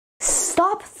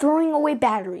Stop throwing away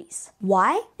batteries.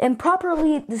 Why?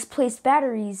 Improperly displaced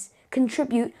batteries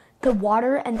contribute to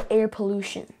water and air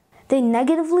pollution. They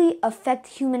negatively affect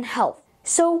human health.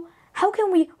 So, how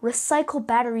can we recycle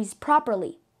batteries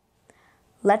properly?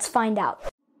 Let's find out.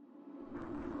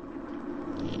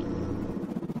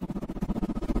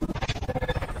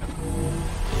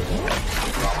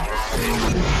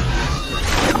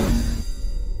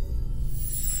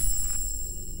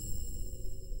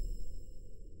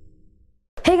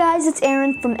 Hey guys, it's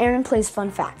Aaron from Aaron Plays Fun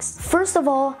Facts. First of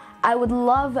all, I would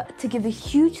love to give a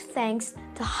huge thanks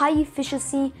to High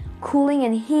Efficiency Cooling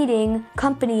and Heating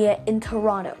Company in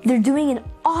Toronto. They're doing an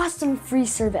awesome free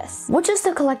service, which is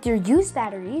to collect your used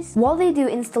batteries while they do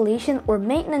installation or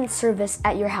maintenance service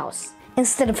at your house,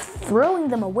 instead of throwing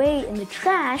them away in the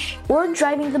trash or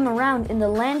driving them around in the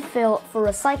landfill for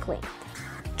recycling.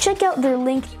 Check out their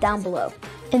link down below.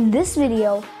 In this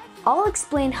video, I'll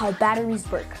explain how batteries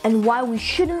work and why we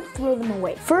shouldn't throw them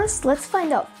away. First, let's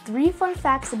find out 3 fun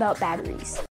facts about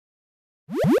batteries.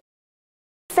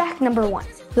 Fact number 1.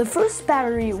 The first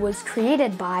battery was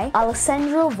created by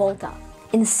Alessandro Volta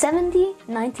in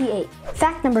 1798.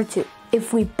 Fact number 2.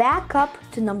 If we back up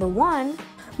to number 1,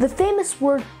 the famous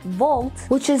word volt,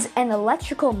 which is an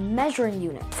electrical measuring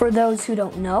unit, for those who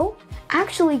don't know,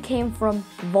 actually came from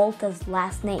Volta's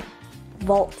last name,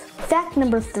 Volt. Fact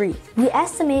number 3. We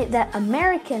estimate that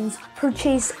Americans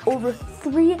purchase over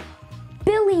 3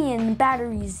 billion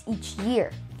batteries each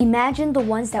year. Imagine the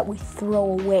ones that we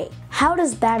throw away. How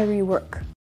does battery work?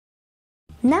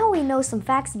 Now we know some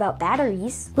facts about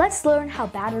batteries. Let's learn how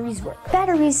batteries work.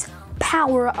 Batteries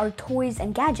power our toys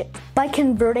and gadgets by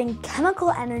converting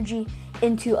chemical energy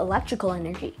into electrical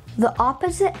energy. The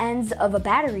opposite ends of a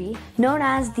battery, known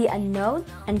as the anode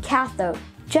and cathode,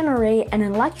 generate an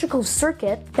electrical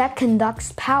circuit that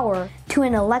conducts power to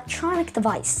an electronic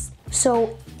device.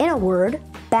 So, in a word,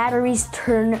 batteries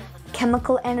turn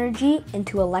chemical energy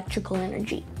into electrical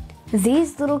energy.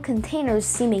 These little containers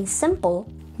seeming simple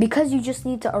because you just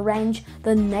need to arrange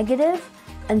the negative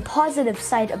and positive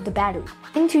side of the battery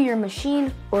into your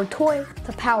machine or toy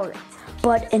to power it.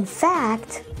 But in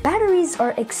fact, batteries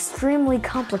are extremely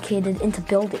complicated into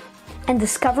building and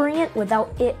discovering it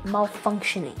without it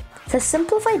malfunctioning. To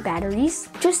simplify batteries,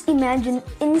 just imagine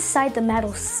inside the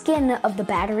metal skin of the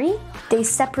battery, they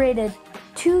separated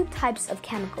 2 types of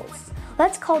chemicals.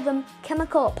 Let's call them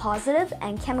chemical positive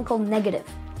and chemical negative.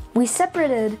 We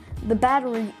separated the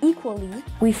battery equally.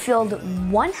 We filled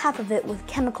one half of it with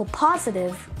chemical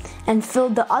positive and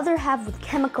filled the other half with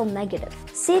chemical negative.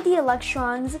 Say the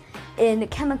electrons in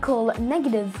chemical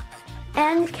negative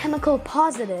and chemical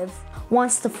positive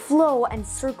wants to flow and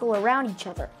circle around each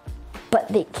other. But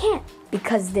they can't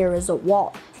because there is a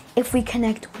wall. If we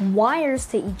connect wires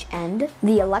to each end,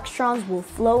 the electrons will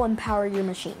flow and power your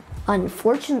machine.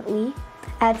 Unfortunately,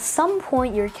 at some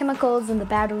point your chemicals in the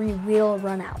battery will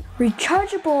run out.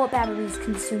 Rechargeable batteries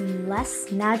consume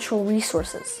less natural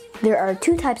resources. There are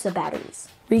 2 types of batteries: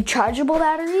 rechargeable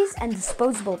batteries and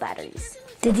disposable batteries.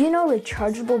 Did you know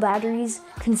rechargeable batteries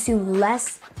consume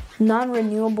less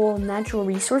non-renewable natural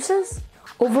resources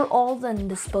overall than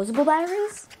disposable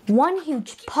batteries? One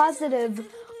huge positive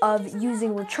of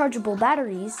using rechargeable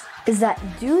batteries is that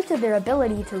due to their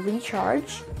ability to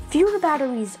recharge, fewer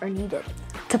batteries are needed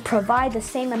to provide the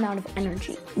same amount of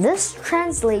energy. This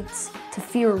translates to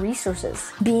fewer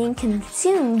resources being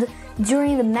consumed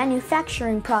during the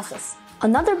manufacturing process.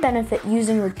 Another benefit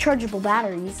using rechargeable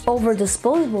batteries over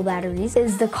disposable batteries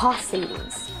is the cost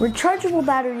savings. Rechargeable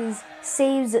batteries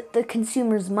saves the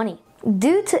consumer's money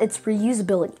due to its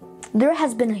reusability. There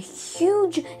has been a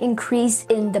huge increase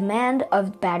in demand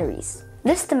of batteries.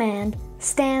 This demand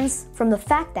stems from the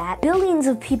fact that billions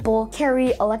of people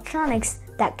carry electronics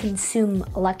that consume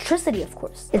electricity, of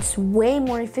course. It's way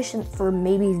more efficient for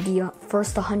maybe the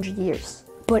first 100 years.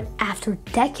 But after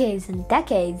decades and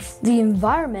decades, the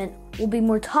environment will be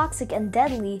more toxic and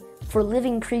deadly for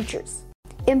living creatures.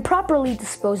 Improperly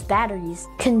disposed batteries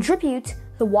contribute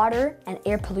to water and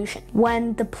air pollution.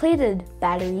 When depleted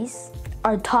batteries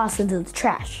are tossed into the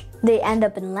trash, they end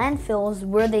up in landfills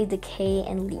where they decay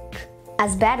and leak.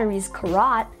 As batteries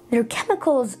corrode, their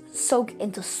chemicals soak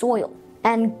into soil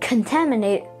and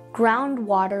contaminate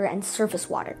groundwater and surface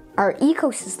water. Our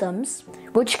ecosystems,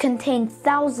 which contain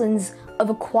thousands of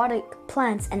aquatic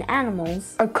plants and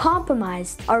animals, are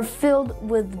compromised, are filled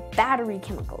with battery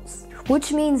chemicals,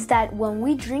 which means that when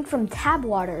we drink from tap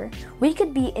water, we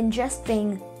could be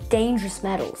ingesting dangerous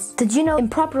metals. Did you know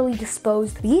improperly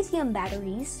disposed lithium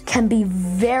batteries can be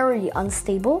very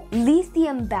unstable?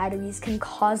 Lithium batteries can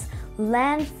cause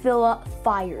landfill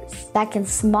fires that can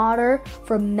smolder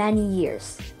for many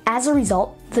years. As a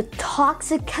result, the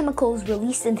toxic chemicals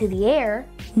released into the air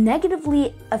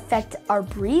negatively affect our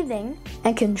breathing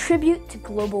and contribute to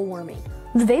global warming.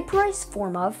 The vaporized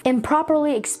form of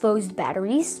improperly exposed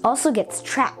batteries also gets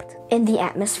trapped in the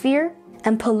atmosphere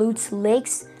and pollutes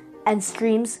lakes and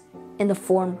streams in the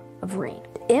form of rain.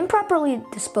 Improperly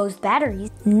disposed batteries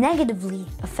negatively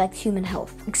affect human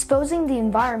health, exposing the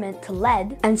environment to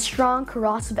lead and strong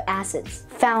corrosive acids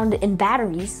found in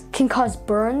batteries can cause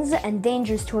burns and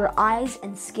dangers to our eyes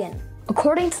and skin.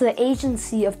 According to the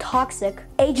Agency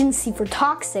for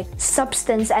Toxic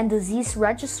Substance and Disease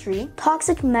Registry,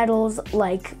 toxic metals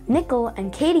like nickel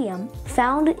and cadmium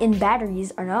found in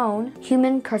batteries are known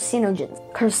human carcinogens.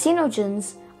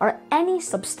 Carcinogens are any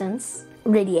substance,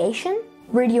 radiation,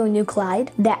 radionuclide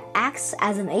that acts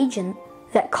as an agent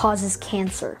that causes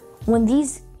cancer. When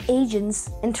these agents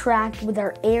interact with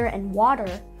our air and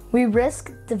water, we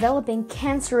risk developing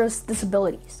cancerous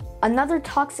disabilities. Another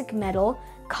toxic metal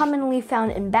commonly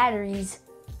found in batteries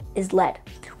is lead,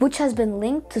 which has been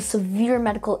linked to severe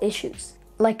medical issues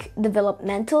like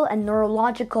developmental and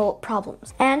neurological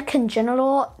problems and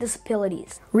congenital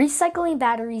disabilities. Recycling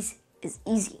batteries is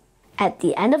easy. At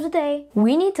the end of the day,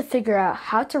 we need to figure out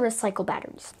how to recycle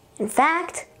batteries. In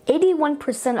fact,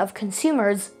 81% of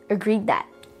consumers agreed that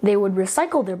they would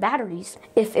recycle their batteries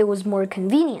if it was more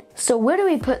convenient. So where do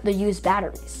we put the used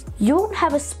batteries? You won't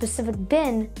have a specific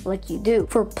bin like you do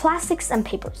for plastics and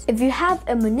papers. If you have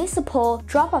a municipal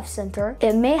drop-off center,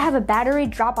 it may have a battery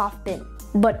drop-off bin,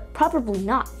 but probably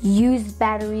not used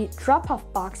battery drop-off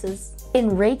boxes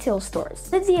in retail stores,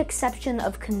 with the exception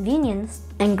of convenience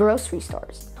and grocery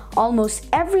stores. Almost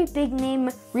every big-name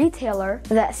retailer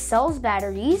that sells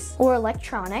batteries or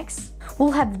electronics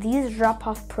will have these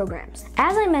drop-off programs.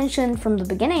 As I mentioned from the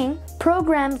beginning,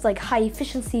 programs like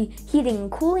high-efficiency heating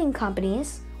and cooling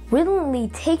companies willingly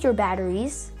take your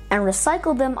batteries and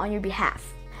recycle them on your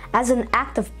behalf. As an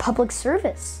act of public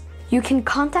service, you can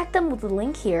contact them with the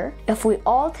link here. If we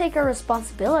all take our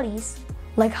responsibilities,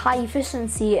 like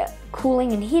high-efficiency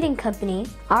cooling and heating company,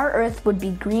 our Earth would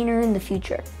be greener in the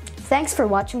future. Thanks for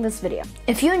watching this video.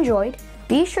 If you enjoyed,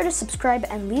 be sure to subscribe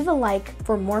and leave a like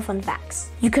for more fun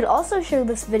facts. You could also share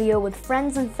this video with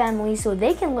friends and family so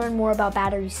they can learn more about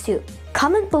batteries too.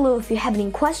 Comment below if you have any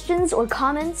questions or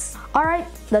comments. Alright,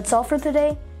 that's all for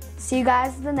today. See you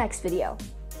guys in the next video.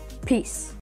 Peace.